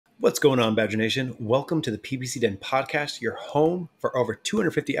What's going on, Badger Nation? Welcome to the PPC Den podcast, your home for over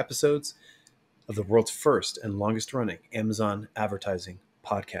 250 episodes of the world's first and longest running Amazon advertising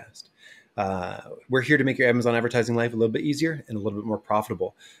podcast. We're here to make your Amazon advertising life a little bit easier and a little bit more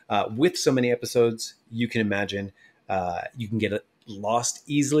profitable. With so many episodes, you can imagine you can get lost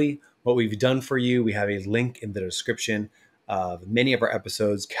easily. What we've done for you, we have a link in the description of many of our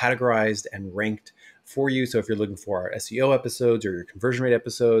episodes categorized and ranked for you. So if you're looking for our SEO episodes or your conversion rate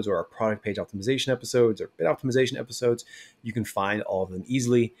episodes or our product page optimization episodes or bid optimization episodes, you can find all of them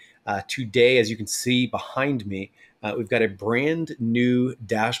easily. Today, as you can see behind me, we've got a brand new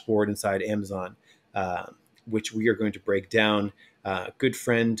dashboard inside Amazon, which we are going to break down. Good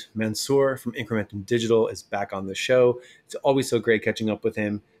friend Mansour from Incrementum Digital is back on the show. It's always so great catching up with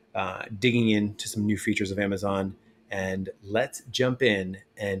him, digging into some new features of Amazon. And let's jump in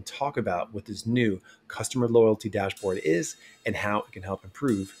and talk about what this new customer loyalty dashboard is and how it can help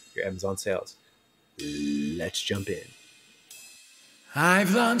improve your Amazon sales. Let's jump in.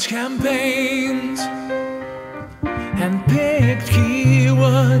 I've launched campaigns and picked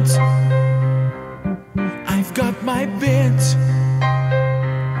keywords. I've got my bids,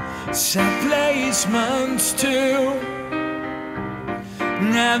 set placements too,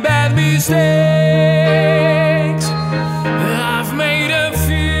 and bad mistakes. I've made a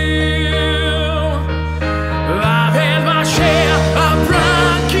few. I've had my share of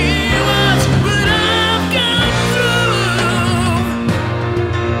wrong keywords, but I've got through.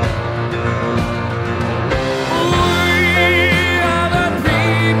 We are the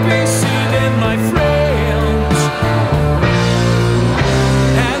PPC Den, my friends,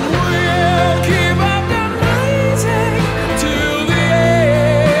 and we'll keep up the rising to the end.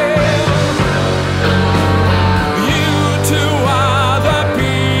 You two are the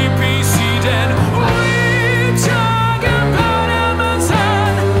PPC Den. We talk about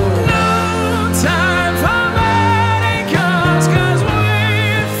Amazon. No time for mannequins, 'cause we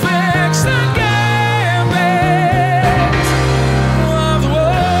fix the gambit of the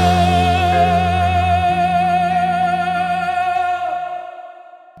world.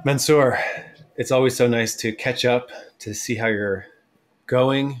 Mansour, it's always so nice to catch up, to see how you're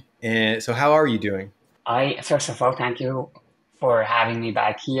going. And so how are you doing? First of all, thank you for having me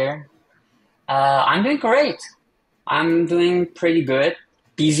back here. I'm doing great. I'm doing pretty good.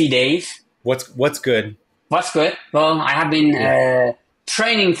 Busy days. What's good? What's good? Well, I have been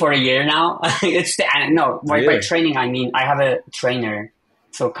training for a year now. By Really? training I mean I have a trainer.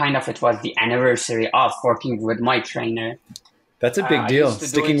 So kind of it was the anniversary of working with my trainer. That's a big I deal, used to do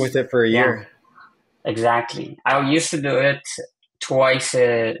sticking it- with it for a Yeah. year. Exactly. I used to do it twice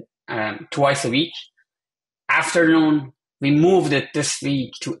a week. Afternoon. We moved it this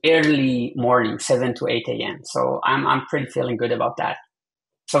week to early morning, 7 to 8 a.m. So I'm pretty feeling good about that.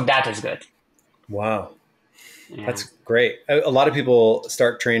 So that is good. Wow. Yeah. That's great. A lot of people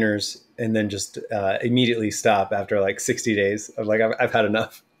start trainers and then just immediately stop after like 60 days of like, I've had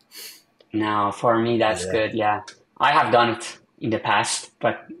enough. Now for me that's Yeah. good. Yeah, I have done it in the past,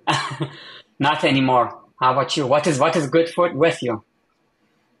 but not anymore. How about you? What is good with you?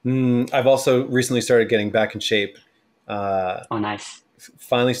 I've also recently started getting back in shape. Oh, nice.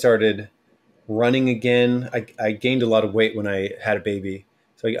 Finally started running again. I gained a lot of weight when I had a baby.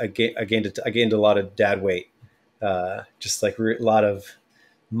 So I gained a lot of dad weight. Just like a lot of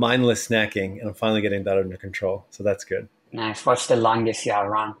mindless snacking, and I'm finally getting that under control. So that's good. Nice. What's the longest you have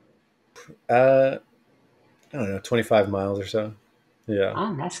run? I don't know, 25 miles or so. Yeah.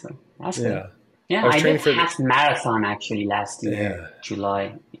 Oh, that's good. That's Yeah. good. Yeah, I was I training did for half marathon actually last year, Yeah.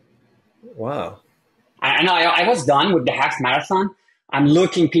 July. Wow. I know I was done with the half marathon. I'm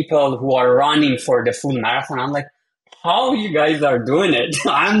looking people who are running for the full marathon. I'm like, how you guys are doing it?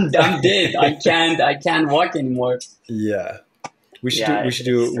 I'm dead. I can't walk anymore. Yeah. We should Yeah,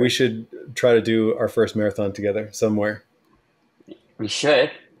 we should try to do our first marathon together somewhere. We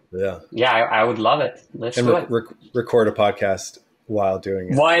should. Yeah. Yeah, I would love it. Let's And do it. record a podcast while doing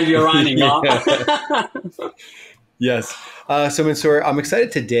it. While you're running, huh? Yes. So Mansour, I'm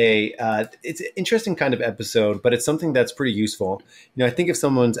excited today. It's an interesting kind of episode, but it's something that's pretty useful. I think if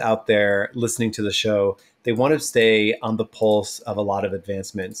someone's out there listening to the show, they want to stay on the pulse of a lot of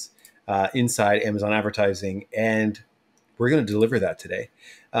advancements inside Amazon advertising, and we're going to deliver that today.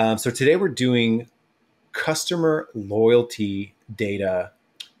 So today we're doing customer loyalty data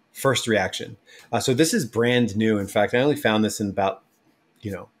first reaction. So this is brand new. In fact, I only found this in about,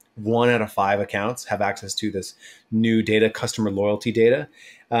 1 out of 5 accounts have access to this new data, customer loyalty data.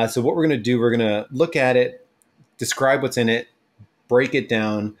 So what we're going to do, we're going to look at it, describe what's in it, break it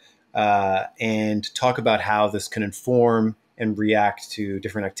down, and talk about how this can inform and react to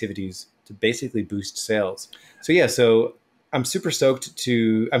different activities to basically boost sales. So yeah, so I'm super stoked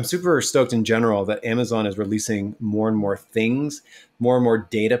in general that Amazon is releasing more and more things, more and more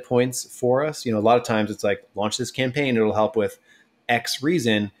data points for us. You know, a lot of times it's like, launch this campaign, it'll help with X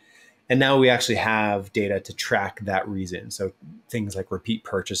reason. And now we actually have data to track that reason. So things like repeat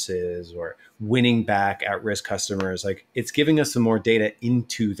purchases or winning back at-risk customers, like it's giving us some more data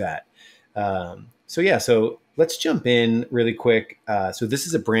into that. So yeah, so let's jump in really quick. So this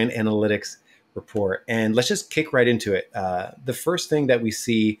is a brand analytics report, and let's just kick right into it. The first thing that we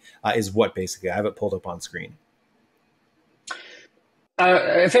see is what basically, I have it pulled up on screen.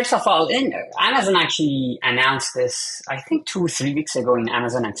 First of all, Amazon actually announced this, I think 2-3 weeks ago in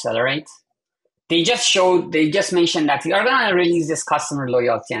Amazon Accelerate. They just mentioned that we are going to release this customer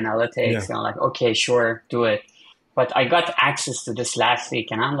loyalty analytics. Yeah. And I'm like, okay, sure, do it. But I got access to this last week,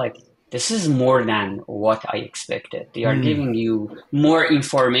 and I'm like, this is more than what I expected. They are giving you more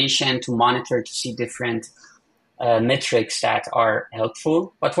information to monitor, to see different metrics that are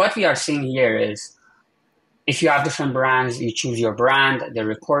helpful. But what we are seeing here is, if you have different brands, you choose your brand, the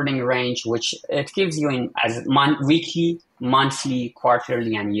reporting range, which it gives you as weekly, monthly,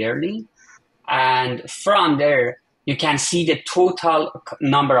 quarterly, and yearly. And from there, you can see the total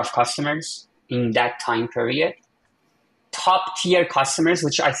number of customers in that time period. Top tier customers,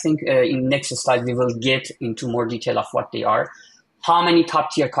 which I think in next slide we will get into more detail of what they are. How many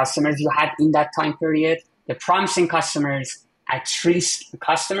top tier customers you had in that time period, the promising customers, at-risk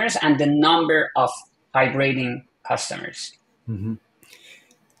customers, and the number of high-grading customers. Mm-hmm.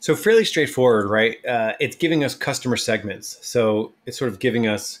 So fairly straightforward, right? It's giving us customer segments. So it's sort of giving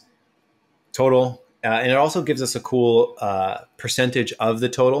us total, and it also gives us a cool percentage of the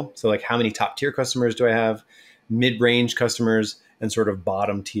total. So like, how many top tier customers do I have? Mid-range customers, and sort of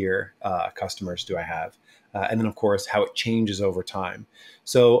bottom tier customers do I have? And then of course, how it changes over time.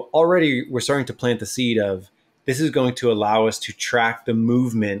 So already we're starting to plant the seed of, this is going to allow us to track the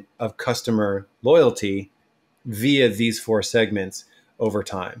movement of customer loyalty via these 4 segments over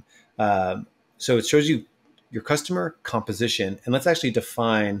time. So it shows you your customer composition, and let's actually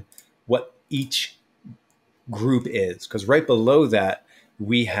define what each group is, because right below that,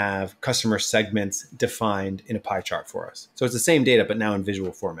 we have customer segments defined in a pie chart for us. So it's the same data, but now in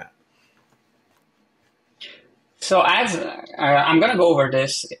visual format. So as I'm going to go over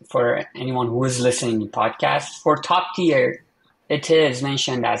this for anyone who is listening to the podcast. For top tier, it is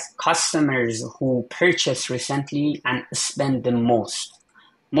mentioned as customers who purchase recently and spend the most.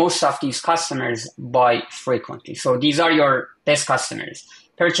 Most of these customers buy frequently. So these are your best customers.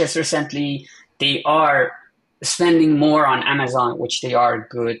 Purchase recently, they are spending more on Amazon, which they are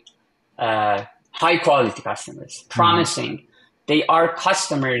good, high quality customers. Promising. They are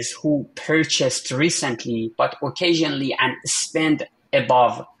customers who purchased recently, but occasionally and spend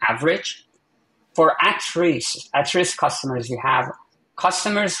above average. For at-risk customers, you have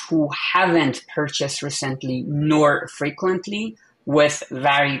customers who haven't purchased recently nor frequently with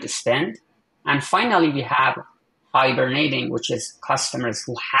varied spend. And finally, we have hibernating, which is customers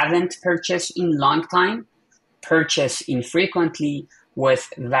who haven't purchased in long time, purchase infrequently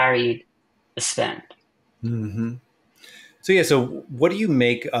with varied spend. Mm-hmm. So yeah, so what do you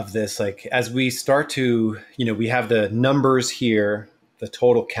make of this? Like, as we start to, we have the numbers here, the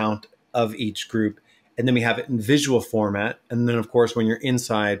total count of each group, and then we have it in visual format. And then of course, when you're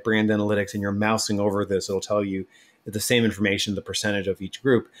inside brand analytics and you're mousing over this, it'll tell you the same information, the percentage of each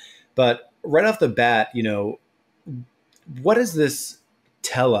group. But right off the bat, what does this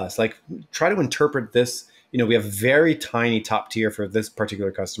tell us? Like, try to interpret this. We have very tiny top tier for this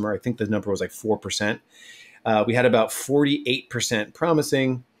particular customer. I think the number was like 4%. We had about 48%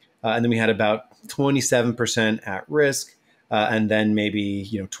 promising, and then we had about 27% at risk, and then maybe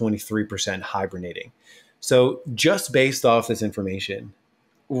 23% hibernating. So just based off this information,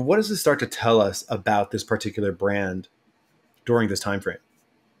 what does this start to tell us about this particular brand during this time frame?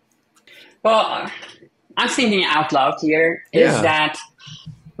 Well, I'm thinking out loud here is that,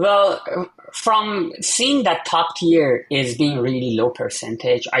 from seeing that top tier is being really low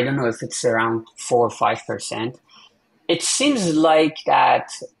percentage, I don't know if it's around 4 or 5%. It seems like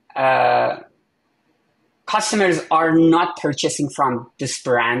that customers are not purchasing from this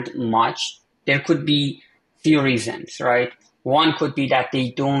brand much. There could be few reasons, right? One could be that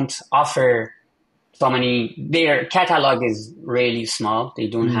they don't offer so many, their catalog is really small. They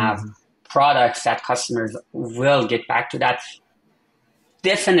don't have products that customers will get back to that.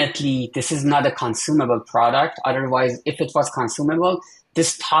 Definitely, this is not a consumable product. Otherwise, if it was consumable,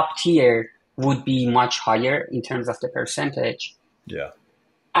 this top tier would be much higher in terms of the percentage. Yeah.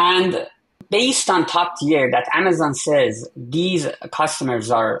 And based on top tier that Amazon says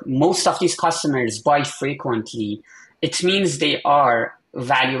most of these customers buy frequently, it means they are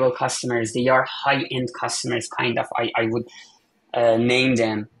valuable customers. They are high-end customers, kind of, I would name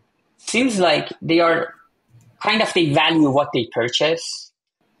them. Seems like they value what they purchase.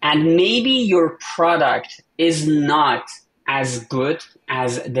 And maybe your product is not as good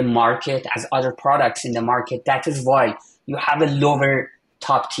as the market, as other products in the market. That is why you have a lower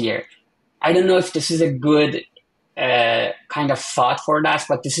top tier. I don't know if this is a good kind of thought for that,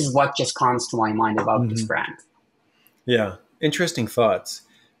 but this is what just comes to my mind about this brand. Yeah, interesting thoughts.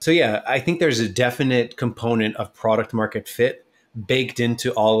 So yeah, I think there's a definite component of product market fit baked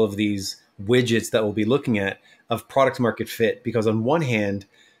into all of these widgets that we'll be looking at of product market fit. Because on one hand,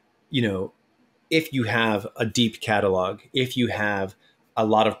 you know, if you have a deep catalog, if you have a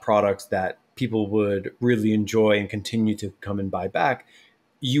lot of products that people would really enjoy and continue to come and buy back,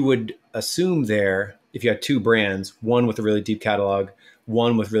 you would assume there, if you had two brands, one with a really deep catalog,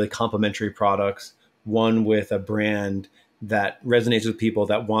 one with really complementary products, one with a brand that resonates with people,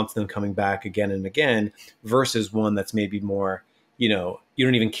 that wants them coming back again and again, versus one that's maybe more, you know, you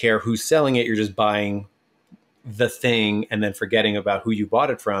don't even care who's selling it, you're just buying the thing and then forgetting about who you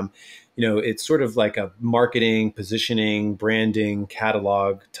bought it from. You know, it's sort of like a marketing, positioning, branding,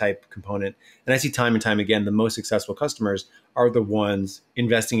 catalog type component. And I see time and time again, the most successful customers are the ones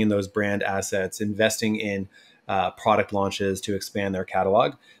investing in those brand assets, investing in product launches to expand their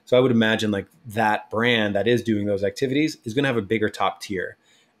catalog. So I would imagine like that brand that is doing those activities is going to have a bigger top tier.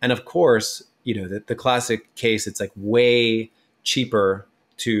 And of course, you know, the classic case, it's like way cheaper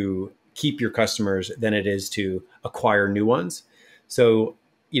to keep your customers than it is to acquire new ones. So,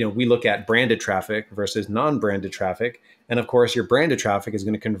 you know, we look at branded traffic versus non-branded traffic. And of course, your branded traffic is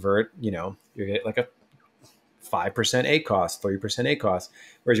going to convert, you know, you're going to get like a 5% ACoS, 30% ACoS,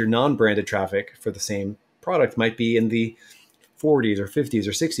 whereas your non-branded traffic for the same product might be in the 40s or 50s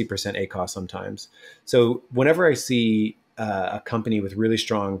or 60% ACoS sometimes. So whenever I see a company with really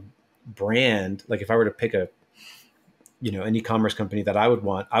strong brand, like if I were to pick an e-commerce company that I would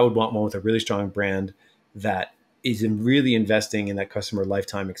want one with a really strong brand that is really investing in that customer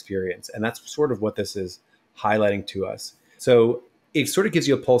lifetime experience. And that's sort of what this is highlighting to us. So it sort of gives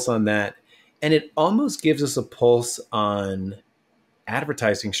you a pulse on that. And it almost gives us a pulse on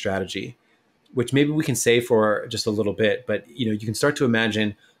advertising strategy, which maybe we can say for just a little bit, but you know, you can start to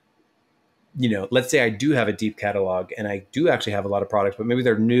imagine, you know, let's say I do have a deep catalog and I do actually have a lot of products, but maybe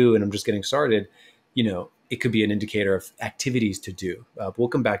they're new and I'm just getting started. You know, it could be an indicator of activities to do. We'll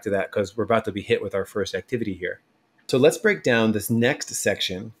come back to that because we're about to be hit with our first activity here. So let's break down this next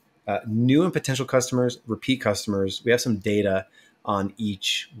section, new and potential customers, repeat customers. We have some data on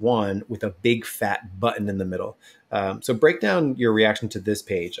each one with a big fat button in the middle. So break down your reaction to this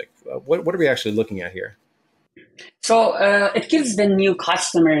page. Like, what are we actually looking at here? So it gives the new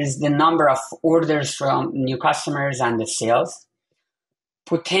customers the number of orders from new customers and the sales.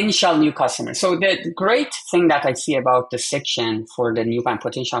 Potential new customers. So the great thing that I see about the section for the new and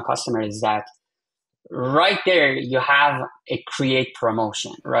potential customers is that right there you have a create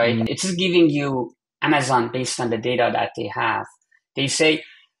promotion, right? Mm-hmm. It's giving you Amazon based on the data that they have. They say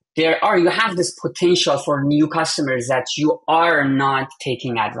you have this potential for new customers that you are not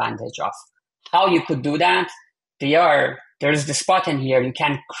taking advantage of. How you could do that? There's this button here. You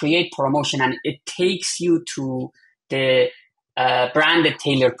can create promotion and it takes you to the branded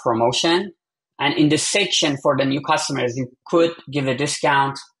tailored promotion. And in the section for the new customers, you could give a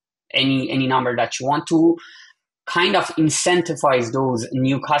discount, any number that you want to kind of incentivize those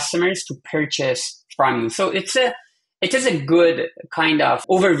new customers to purchase from you. So it is a good kind of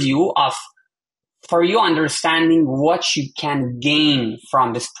overview for you understanding what you can gain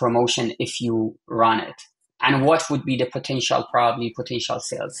from this promotion if you run it and what would be the potential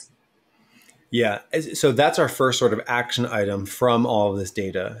sales. Yeah. So that's our first sort of action item from all of this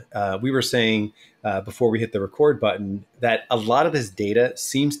data. We were saying before we hit the record button that a lot of this data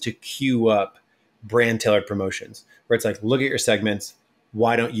seems to queue up brand tailored promotions where it's like, look at your segments.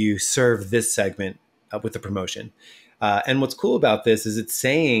 Why don't you serve this segment with the promotion? And what's cool about this is it's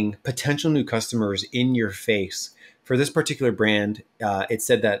saying potential new customers in your face. For this particular brand, it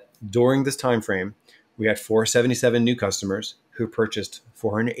said that during this time frame, we had 477 new customers who purchased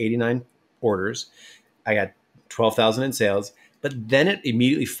 489 orders. I got 12,000 in sales, but then it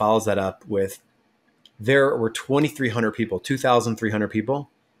immediately follows that up with there were 2,300 people, 2,300 people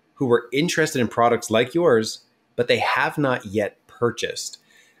who were interested in products like yours, but they have not yet purchased,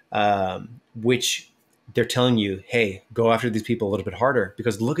 which they're telling you, hey, go after these people a little bit harder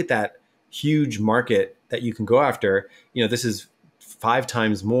because look at that huge market that you can go after. You know, this is 5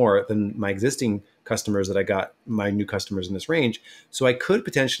 times more than my existing customers that I got, my new customers in this range. So I could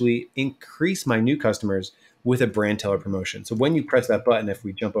potentially increase my new customers with a brand tailored promotion. So when you press that button, if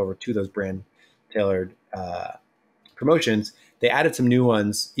we jump over to those brand tailored promotions, they added some new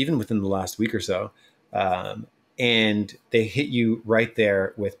ones even within the last week or so. And they hit you right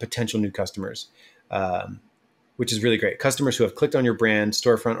there with potential new customers, which is really great. Customers who have clicked on your brand,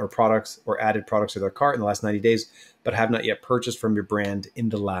 storefront, or products, or added products to their cart in the last 90 days, but have not yet purchased from your brand in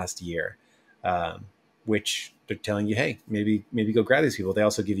the last year, which they're telling you, hey, maybe go grab these people. They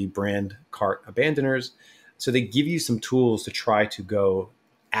also give you brand cart abandoners. So they give you some tools to try to go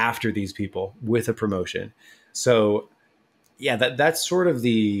after these people with a promotion. So yeah, that's sort of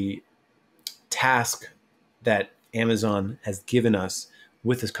the task that Amazon has given us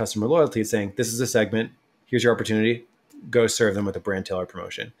with this customer loyalty. It's saying, this is a segment, here's your opportunity, go serve them with a brand tailored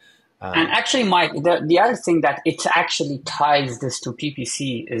promotion. And actually, Mike, the other thing that it actually ties this to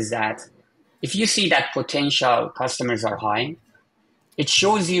PPC is that if you see that potential customers are high, it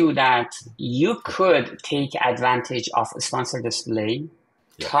shows you that you could take advantage of a sponsored display,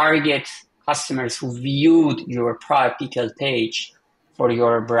 target customers who viewed your product detail page for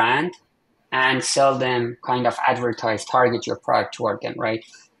your brand, and sell them, kind of advertise, target your product toward them, right?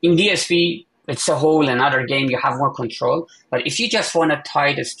 In DSP, it's a whole another game. You have more control. But if you just want to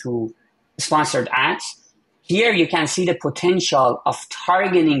tie this to sponsored ads, here you can see the potential of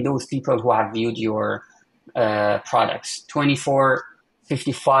targeting those people who have viewed your products. 24,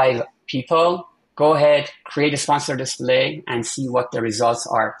 55 people. Go ahead, create a sponsored display and see what the results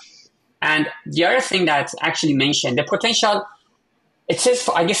are. And the other thing that's actually mentioned, the potential, it says,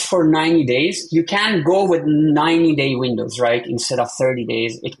 I guess, for 90 days. You can go with 90-day windows, right, instead of 30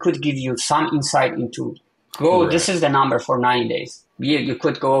 days. It could give you some insight into, this is the number for 90 days. You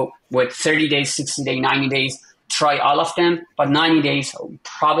could go with 30 days, 60 days, 90 days, try all of them, but 90 days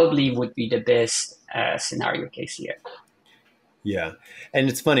probably would be the best scenario case here. Yeah. And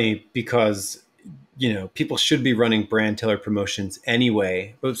it's funny because, people should be running brand tailored promotions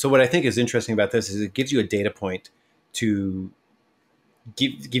anyway. So what I think is interesting about this is it gives you a data point to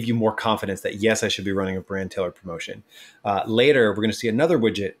give you more confidence that, yes, I should be running a brand tailored promotion. Later, we're going to see another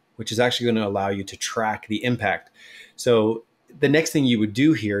widget, which is actually going to allow you to track the impact. So the next thing you would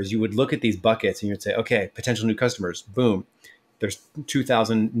do here is you would look at these buckets and you would say, okay, potential new customers, boom. There's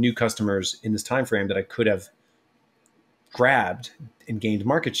 2,000 new customers in this time frame that I could have grabbed and gained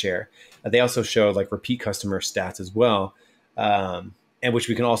market share. They also show like repeat customer stats as well, and which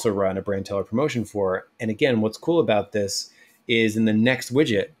we can also run a brand tailored promotion for. And again, what's cool about this is in the next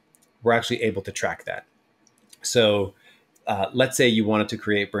widget, we're actually able to track that. So let's say you wanted to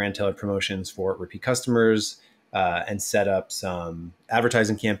create brand tailored promotions for repeat customers and set up some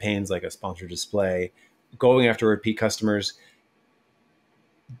advertising campaigns like a sponsored display, going after repeat customers.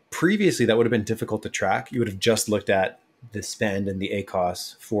 Previously, that would have been difficult to track. You would have just looked at the spend and the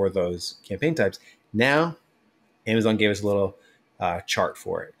ACOS for those campaign types. Now, Amazon gave us a little chart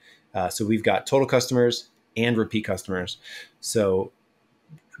for it. So we've got total customers and repeat customers. So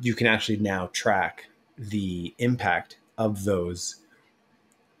you can actually now track the impact of those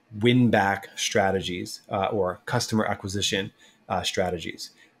win back strategies or customer acquisition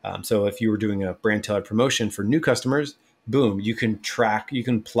strategies. So if you were doing a brand tailored promotion for new customers, boom, you can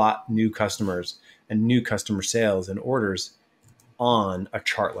plot new customers and new customer sales and orders on a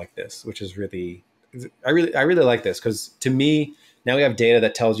chart like this, which is I really like this, because to me, now we have data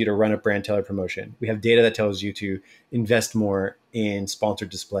that tells you to run a brand tailored promotion. We have data that tells you to invest more in sponsored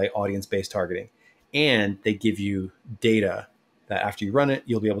display, audience-based targeting. And they give you data that after you run it,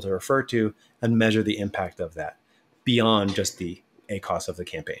 you'll be able to refer to and measure the impact of that beyond just the ACOS of the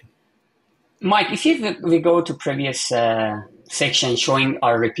campaign. Mike, if we go to previous section showing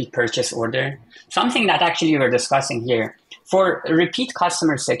our repeat purchase order, something that actually we were discussing here, for repeat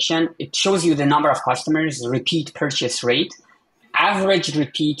customer section, it shows you the number of customers, repeat purchase rate, average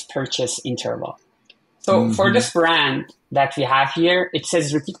repeat purchase interval. So for this brand that we have here, it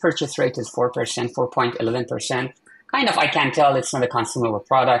says repeat purchase rate is 4%, 4.11%. Kind of, I can tell it's not a consumable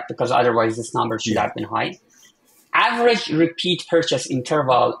product because otherwise this number should have been high. Average repeat purchase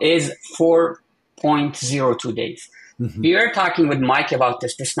interval is 4.02 days. We were talking with Mike about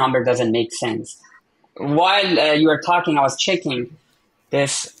this. This number doesn't make sense. While you were talking, I was checking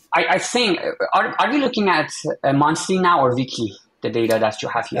this. I think, are you looking at monthly now or weekly, the data that you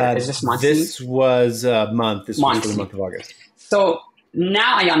have here? Is this monthly? This was a month. This was for the month of August. So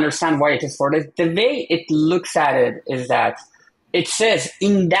now I understand why it is for this. The way it looks at it is that it says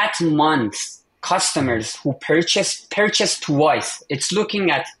in that month, customers who purchased twice. It's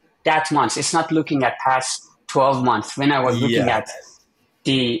looking at that month. It's not looking at past 12 months. When I was looking at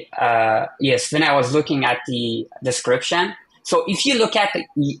yes, when I was looking at the description. So if you look at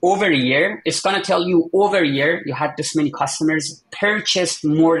over a year, it's going to tell you over a year you had this many customers purchased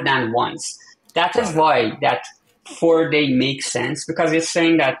more than once. That is Got it. why that 4 day makes sense, because it's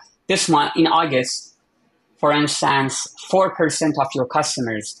saying that this month in August, for instance, 4% of your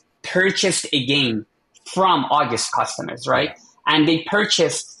customers purchased again from August customers, right? Yeah. And they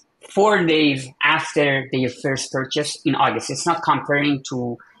purchased 4 days after their first purchase in August. It's not comparing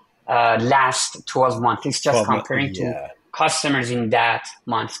to last 12 months. It's just 12 months. comparing to Yeah. customers in that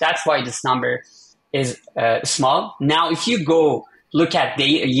month. That's why this number is small. Now, if you go look at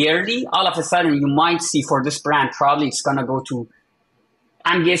yearly, all of a sudden you might see for this brand, probably it's going to go to,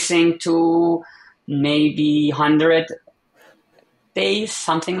 I'm guessing, to maybe 100 days,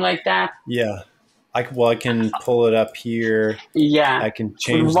 something like that. Yeah. I can pull it up here. Yeah. I can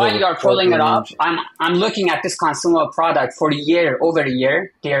change While the you are report pulling it up, range. I'm looking at this consumer product for the year, over a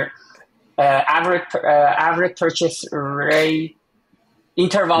year. Their average purchase rate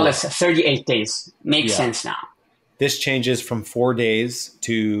interval is 38 days. Makes Yeah. sense now. This changes from 4 days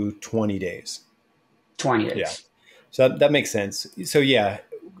to 20 days. 20 days. Yeah. So that makes sense. So yeah,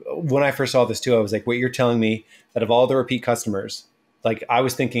 when I first saw this too, I was like, wait, you're telling me that of all the repeat customers, like I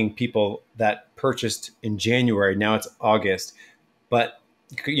was thinking people that purchased in January, now it's August, but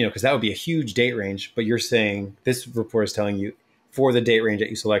because that would be a huge date range. But you're saying this report is telling you for the date range that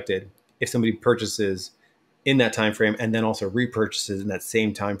you selected, if somebody purchases in that time frame and then also repurchases in that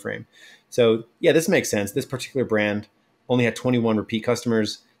same time frame. So yeah, this makes sense. This particular brand only had 21 repeat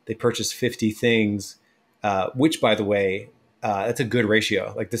customers. They purchased 50 things, which, by the way, that's a good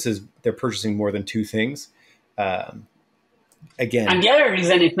ratio. Like they're purchasing more than 2 things. Again, And the other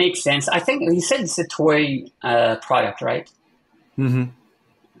reason it makes sense, I think you said it's a toy product, right? mm-hmm.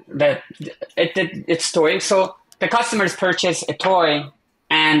 That it's toy. So the customers purchase a toy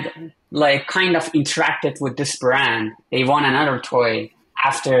and like kind of interacted with this brand. They want another toy.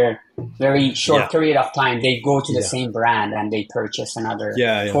 After very short period of time, they go to the same brand and they purchase another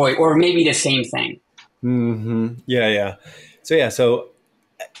toy, or maybe the same thing. Mm-hmm. Yeah. So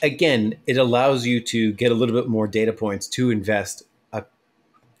again, it allows you to get a little bit more data points to invest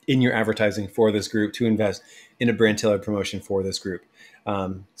in your advertising for this group, to invest in a brand tailored promotion for this group.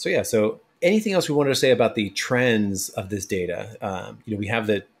 So anything else we wanted to say about the trends of this data? We have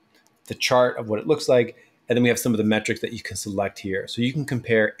the chart of what it looks like, and then we have some of the metrics that you can select here. So you can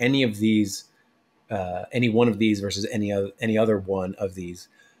compare any of these, any one of these versus any other one of these.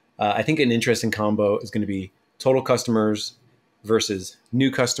 I think an interesting combo is going to be total customers versus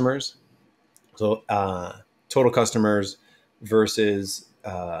new customers. So total customers versus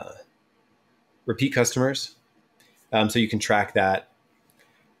repeat customers. So you can track that.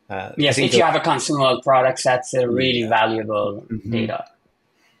 Yes, if you have a consumable products, that's a really valuable data.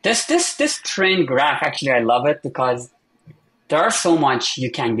 This trend graph, actually, I love it because there are so much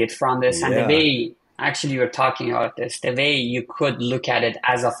you can get from this. And the way, actually, you're talking about this, the way you could look at it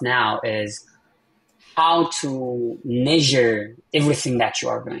as of now is how to measure everything that you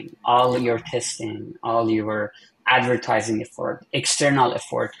are doing, all your testing, all your advertising effort, external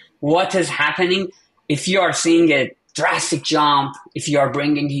effort. What is happening? If you are seeing a drastic jump, if you are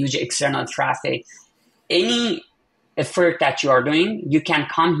bringing huge external traffic, any effort that you are doing, you can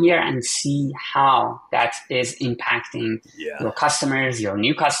come here and see how that is impacting your customers, your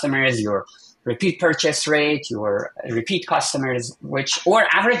new customers, your repeat purchase rate, your repeat customers, or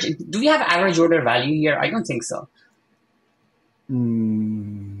average. Do we have average order value here? I don't think so.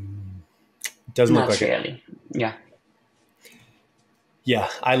 Doesn't Not look like really. it. Yeah,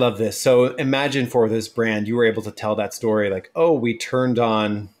 I love this. So imagine for this brand, you were able to tell that story like, oh, we turned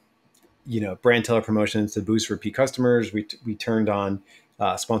on brand teller promotions to boost repeat customers. We turned on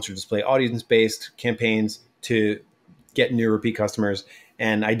sponsored display audience-based campaigns to get new repeat customers.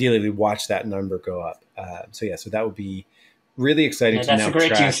 And ideally, we watch that number go up. So that would be really exciting to now track. That's a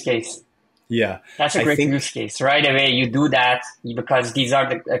great use case. Yeah. That's a great use case. Right away, you do that because these are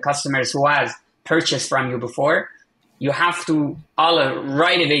the customers who has purchased from you before. You have to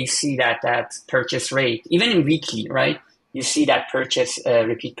right away see that purchase rate, even in weekly, right? You see that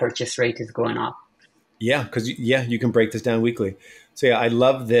repeat purchase rate is going up. Yeah, because you can break this down weekly. So I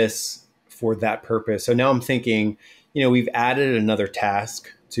love this for that purpose. So now I'm thinking, we've added another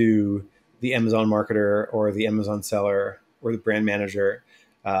task to the Amazon marketer or the Amazon seller or the brand manager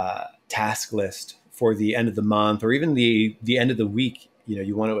task list for the end of the month or even the end of the week.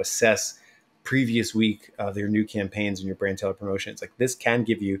 You want to assess previous week of their new campaigns and your brand tailored promotions. Like this can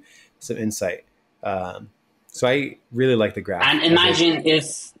give you some insight. So I really like the graph. And imagine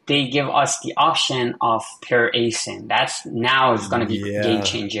if they give us the option of per ASIN. That's now is going to be a game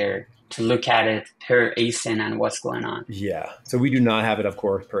changer to look at it per ASIN and what's going on. Yeah. So we do not have it, of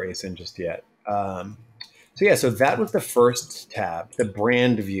course, per ASIN just yet. So yeah, so that was the first tab, the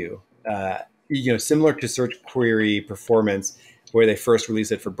brand view. Similar to search query performance, where they first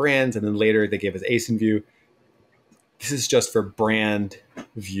released it for brands and then later they gave us ASIN view. This is just for brand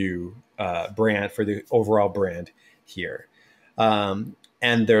view, brand for the overall brand here.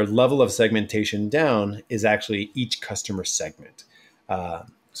 And their level of segmentation down is actually each customer segment.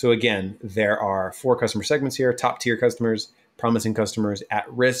 So again, there are 4 customer segments here: top tier customers, promising customers,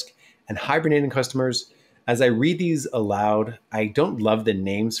 at risk, and hibernating customers. As I read these aloud, I don't love the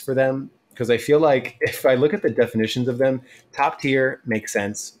names for them because I feel like if I look at the definitions of them, top tier makes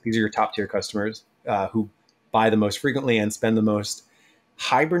sense. These are your top tier customers who buy the most frequently and spend the most.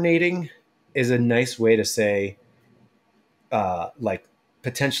 Hibernating is a nice way to say like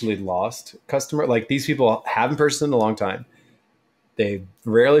potentially lost customer. Like these people haven't purchased in a long time. They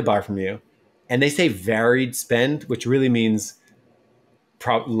rarely buy from you. And they say varied spend, which really means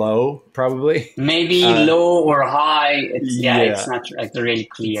low, probably. Maybe low or high. It's not like really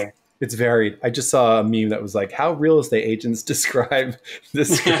clear. It's varied. I just saw a meme that was like, how real estate agents describe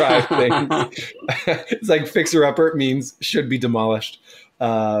things. It's like fixer upper means should be demolished.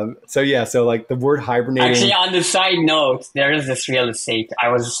 So like the word hibernating. Actually, on the side note, there is this real estate. I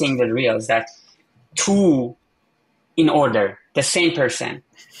was seeing the reels that 2 in order, the same person.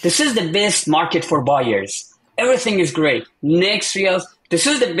 This is the best market for buyers. Everything is great. Next reels, this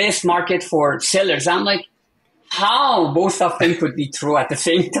is the best market for sellers. I'm like, how both of them could be true at the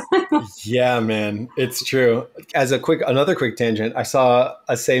same time? Yeah, man, it's true. As another quick tangent, I saw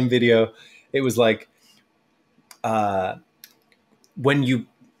a same video. It was like, when you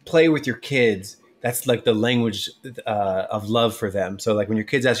play with your kids, that's like the language of love for them. So like when your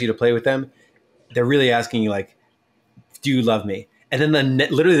kids ask you to play with them, they're really asking you like, do you love me? And then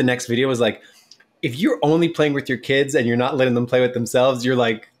literally the next video was like, if you're only playing with your kids and you're not letting them play with themselves, you're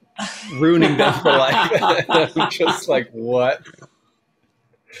like ruining them for life. I'm just like, what?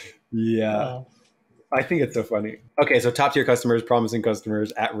 Yeah. I think it's so funny. Okay, so top tier customers, promising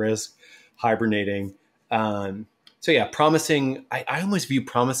customers, at risk, hibernating. So yeah, promising, I almost view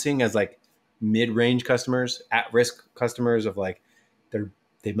promising as like mid-range customers, at risk customers of like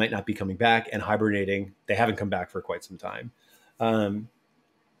they might not be coming back, and hibernating, they haven't come back for quite some time.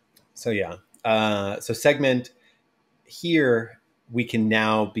 So segment here, we can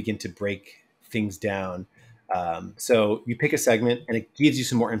now begin to break things down. So you pick a segment and it gives you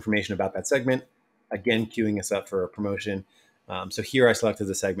some more information about that segment. Again, queuing us up for a promotion. So here I selected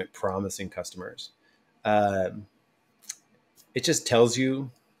the segment promising customers. It just tells you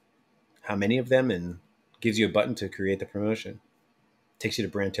how many of them and gives you a button to create the promotion. Takes you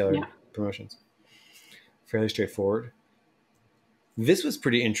to brand tailored promotions. Fairly straightforward. This was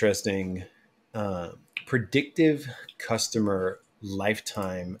pretty interesting. Predictive customer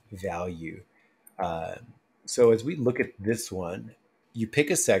lifetime value. So as we look at this one, you pick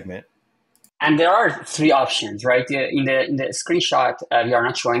a segment. And there are 3 options, right? In the screenshot, we are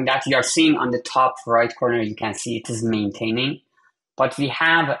not showing that. You are seeing on the top right corner, you can see it is maintaining. But we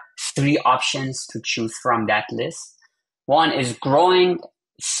have 3 options to choose from that list. One is growing,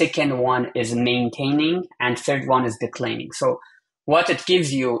 second one is maintaining, and third one is declining. So what it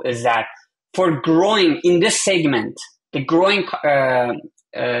gives you is that for growing in this segment, the growing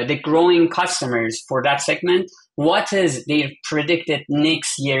customers for that segment, what is their predicted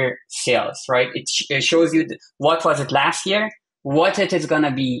next year sales, right? It shows you what was it last year, what it is going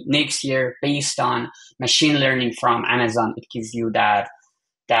to be next year based on machine learning from Amazon. It gives you that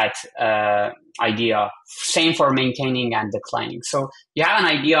idea. Same for maintaining and declining. So you have an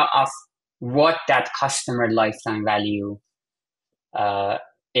idea of what that customer lifetime value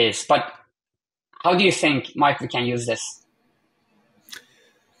is. But how do you think, Mike, we can use this?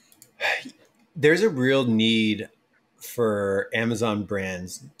 There's a real need for Amazon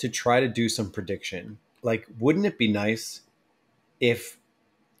brands to try to do some prediction. Like, wouldn't it be nice if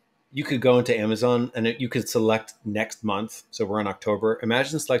you could go into Amazon and you could select next month? So we're in October.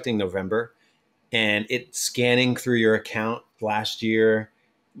 Imagine selecting November and it scanning through your account last year,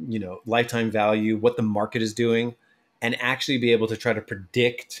 lifetime value, what the market is doing, and actually be able to try to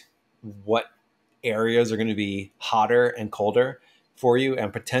predict what areas are going to be hotter and colder for you,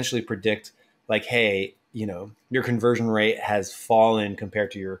 and potentially predict like, hey, your conversion rate has fallen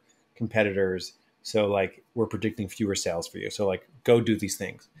compared to your competitors. So like we're predicting fewer sales for you. So like go do these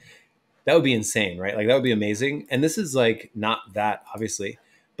things. That would be insane, right? Like that would be amazing. And this is like not that obviously,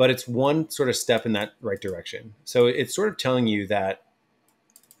 but it's one sort of step in that right direction. So it's sort of telling you that.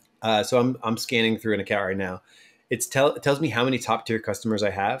 So I'm scanning through an account right now. It tells me how many top tier customers I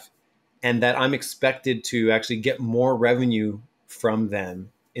have, and that I'm expected to actually get more revenue from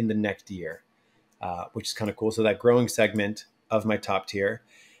them in the next year, which is kind of cool. So that growing segment of my top tier.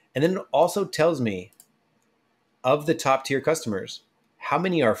 And then it also tells me of the top tier customers, how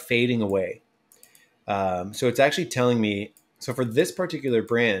many are fading away. So it's actually telling me, so for this particular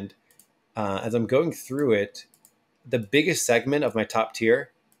brand, as I'm going through it, the biggest segment of my top tier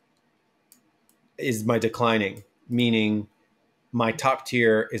is my declining, meaning my top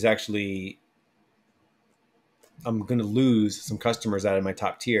tier is actually, I'm going to lose some customers out of my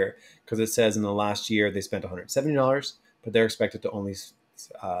top tier because it says in the last year they spent $170, but they're expected to only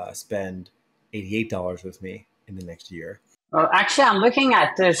spend $88 with me in the next year. Well, actually, I'm looking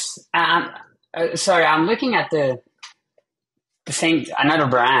at this. I'm looking at the same another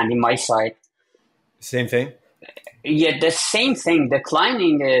brand in my site. Same thing? Yeah, the same thing.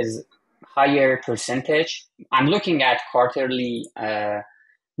 Declining is higher percentage. I'm looking at quarterly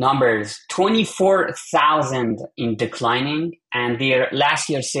numbers. 24,000 in declining, and their last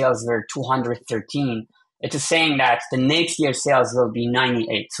year sales were 213. It is saying that the next year sales will be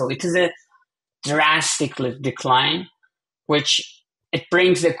 98. So it is a drastic decline, which it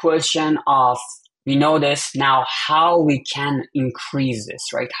brings the question of, we know this now, how we can increase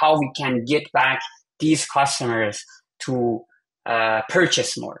this, right? How we can get back these customers to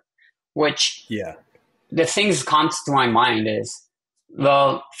purchase more, which the things comes to my mind is,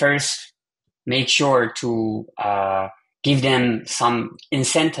 well, first, make sure to give them some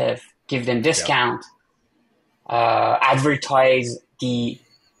incentive, give them discount, advertise the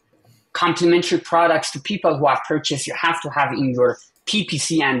complementary products to people who have purchased. You have to have in your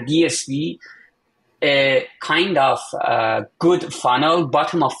PPC and DSV a kind of good funnel,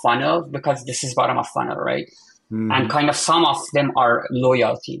 bottom of funnel, because this is bottom of funnel, right? Mm-hmm. And kind of some of them are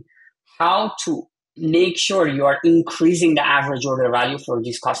loyalty. How to make sure you are increasing the average order value for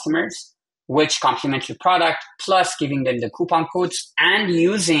these customers, which complementary product, plus giving them the coupon codes and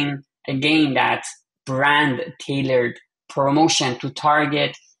using, again, that brand tailored promotion to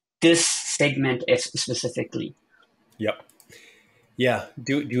target this segment specifically. Yep. Yeah,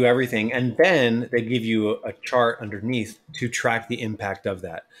 do everything. And then they give you a chart underneath to track the impact of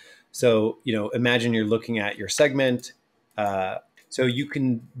that. So, imagine you're looking at your segment. So you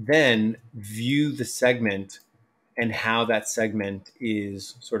can then view the segment and how that segment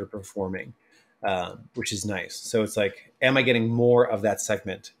is sort of performing, which is nice. So it's like, am I getting more of that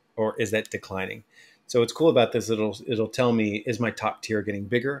segment or is that declining? So what's cool about this, it'll tell me, is my top tier getting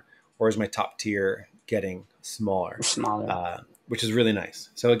bigger or is my top tier getting smaller? Which is really nice.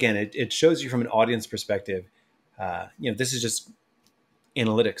 So again, it shows you from an audience perspective, this is just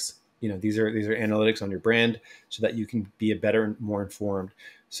analytics. These are analytics on your brand so that you can be a better and more informed.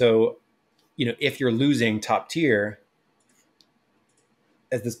 So, if you're losing top tier,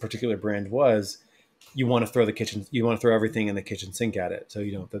 as this particular brand was, you want to throw everything in the kitchen sink at it. So,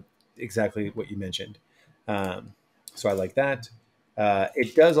 exactly what you mentioned. So I like that.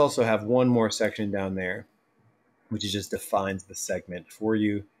 It does also have one more section down there, which just defines the segment for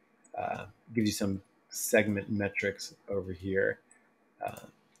you. Gives you some segment metrics over here.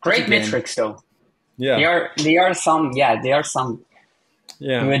 Great metrics, though. Yeah, they are some good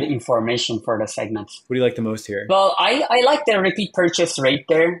information for the segments. What do you like the most here? Well, I like the repeat purchase rate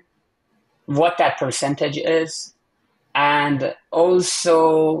there, what that percentage is, and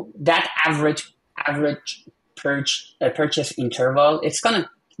also that average purchase interval. It's gonna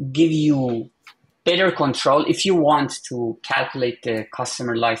give you better control if you want to calculate the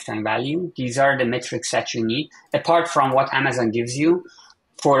customer lifetime value. These are the metrics that you need, apart from what Amazon gives you.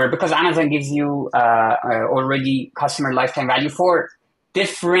 Because Amazon gives you already customer lifetime value for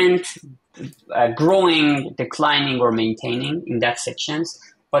different growing, declining, or maintaining in that sections.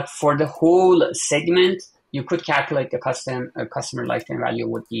 But for the whole segment, you could calculate the customer lifetime value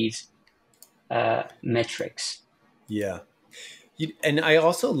with these metrics. Yeah. And I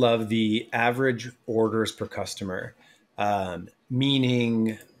also love the average orders per customer,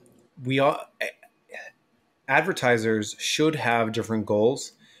 meaning advertisers should have different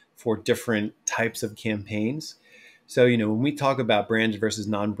goals for different types of campaigns. So, when we talk about branded versus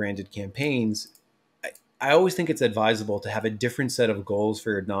non-branded campaigns, I always think it's advisable to have a different set of goals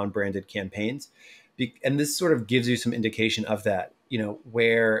for your non-branded campaigns. And this sort of gives you some indication of that,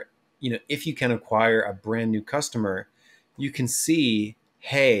 where, if you can acquire a brand new customer, you can see,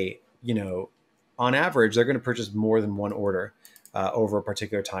 hey, on average, they're going to purchase more than one order over a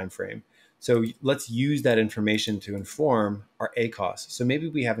particular time frame. So let's use that information to inform our ACOS. So maybe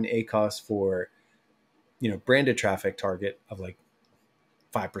we have an ACOS for, branded traffic target of like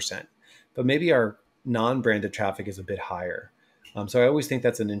 5%, but maybe our non-branded traffic is a bit higher. So I always think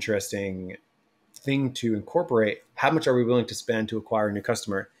that's an interesting thing to incorporate. How much are we willing to spend to acquire a new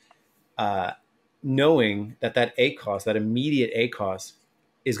customer? Knowing that ACOS, that immediate ACOS,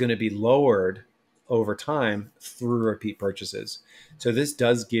 is going to be lowered over time through repeat purchases. So this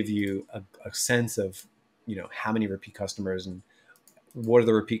does give you a sense of, how many repeat customers and what are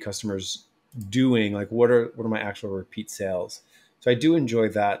the repeat customers doing? Like what are my actual repeat sales? So I do enjoy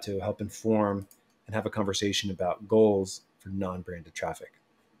that to help inform and have a conversation about goals for non-branded traffic.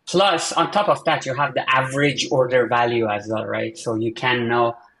 Plus, on top of that, you have the average order value as well, right? So you can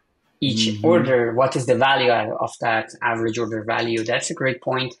know each order, what is the value of that average order value. That's a great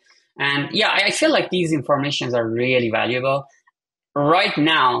point. And yeah, I feel like these informations are really valuable. Right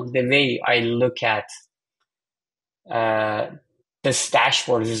now, the way I look at this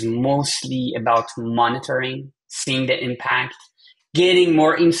dashboard is mostly about monitoring, seeing the impact, getting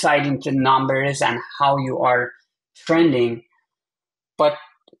more insight into numbers and how you are trending. But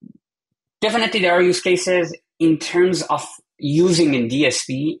definitely there are use cases in terms of using in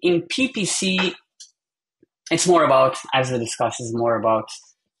DSP. In PPC, it's more about, as we discussed, is more about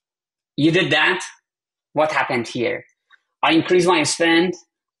you did that, what happened here? I increased my spend,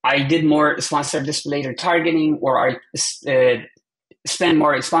 I did more sponsored display retargeting, or I spend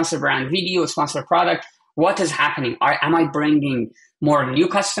more sponsor brand video, sponsor product. What is happening? Am I bringing more new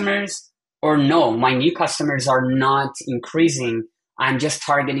customers? Or no, my new customers are not increasing. I'm just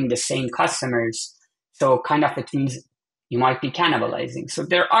targeting the same customers. So kind of it means you might be cannibalizing. So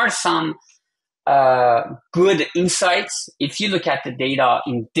there are some good insights. If you look at the data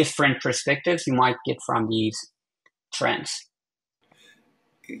in different perspectives, you might get from these trends.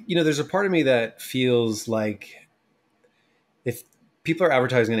 There's a part of me that feels like if people are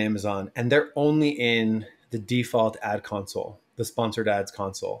advertising on Amazon and they're only in the default ad console, the sponsored ads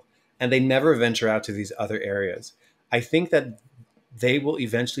console, and they never venture out to these other areas, I think that they will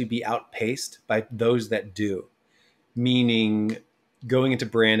eventually be outpaced by those that do, meaning going into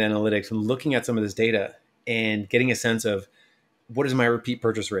brand analytics and looking at some of this data and getting a sense of what is my repeat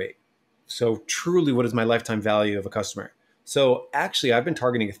purchase rate? So truly, what is my lifetime value of a customer? So actually, I've been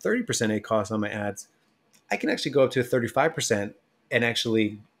targeting a 30% ACOS on my ads. I can actually go up to a 35% and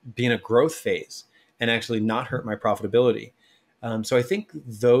actually be in a growth phase and actually not hurt my profitability. So I think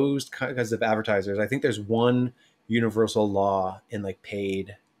those kinds of advertisers, I think there's one universal law in like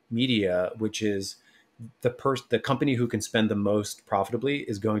paid media, which is the company who can spend the most profitably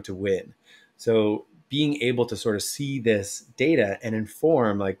is going to win. So being able to sort of see this data and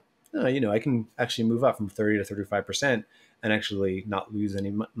inform like, I can actually move up from 30 to 35% and actually not lose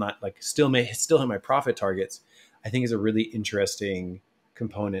any, not like still hit my profit targets, I think is a really interesting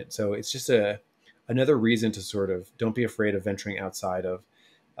component. So it's just another reason to sort of don't be afraid of venturing outside of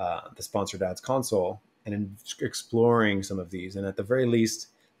the sponsored ads console and exploring some of these. And at the very least,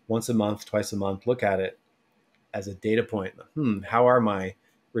 once a month, twice a month, look at it as a data point. How are my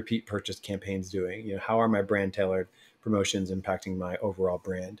repeat purchase campaigns doing? How are my brand tailored promotions impacting my overall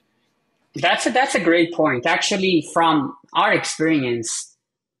brand? That's a great point. Actually, from our experience,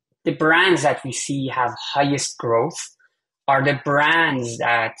 the brands that we see have highest growth are the brands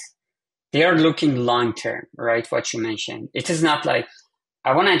that they are looking long term, right? What you mentioned. It is not like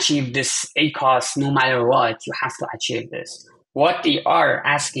I want to achieve this ACOS no matter what, you have to achieve this. What they are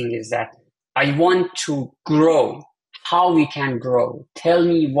asking is that I want to grow. How we can grow? Tell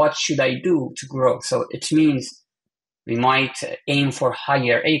me what should I do to grow? So it means we might aim for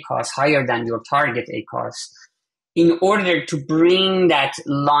higher ACOS, higher than your target ACOS, in order to bring that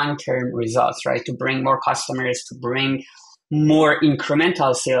long-term results, right? To bring more customers, to bring more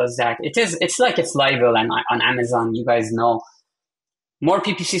incremental sales. It's like a flywheel, and on Amazon, you guys know, more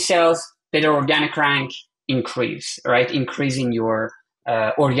PPC sales, better organic rank, increase, right? Increasing your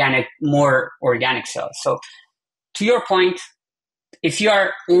more organic sales. So to your point, if you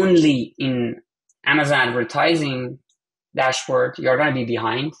are only in Amazon advertising dashboard, you're going to be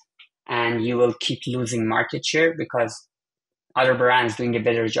behind and you will keep losing market share because other brands doing a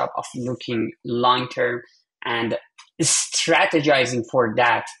better job of looking long term and strategizing for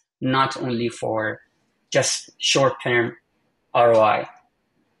that, not only for just short term ROI.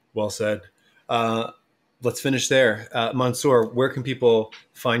 Well said. Let's finish there. Mansour, where can people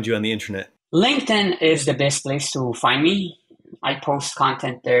find you on the internet? LinkedIn is the best place to find me. I post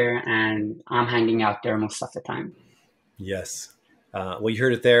content there and I'm hanging out there most of the time. Yes. Well, you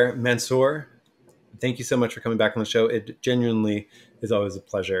heard it there. Mansour, thank you so much for coming back on the show. It genuinely is always a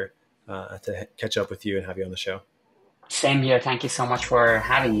pleasure. to catch up with you and have you on the show. Same here. Thank you so much for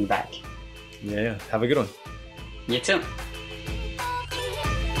having me back. Yeah. Have a good one. You too.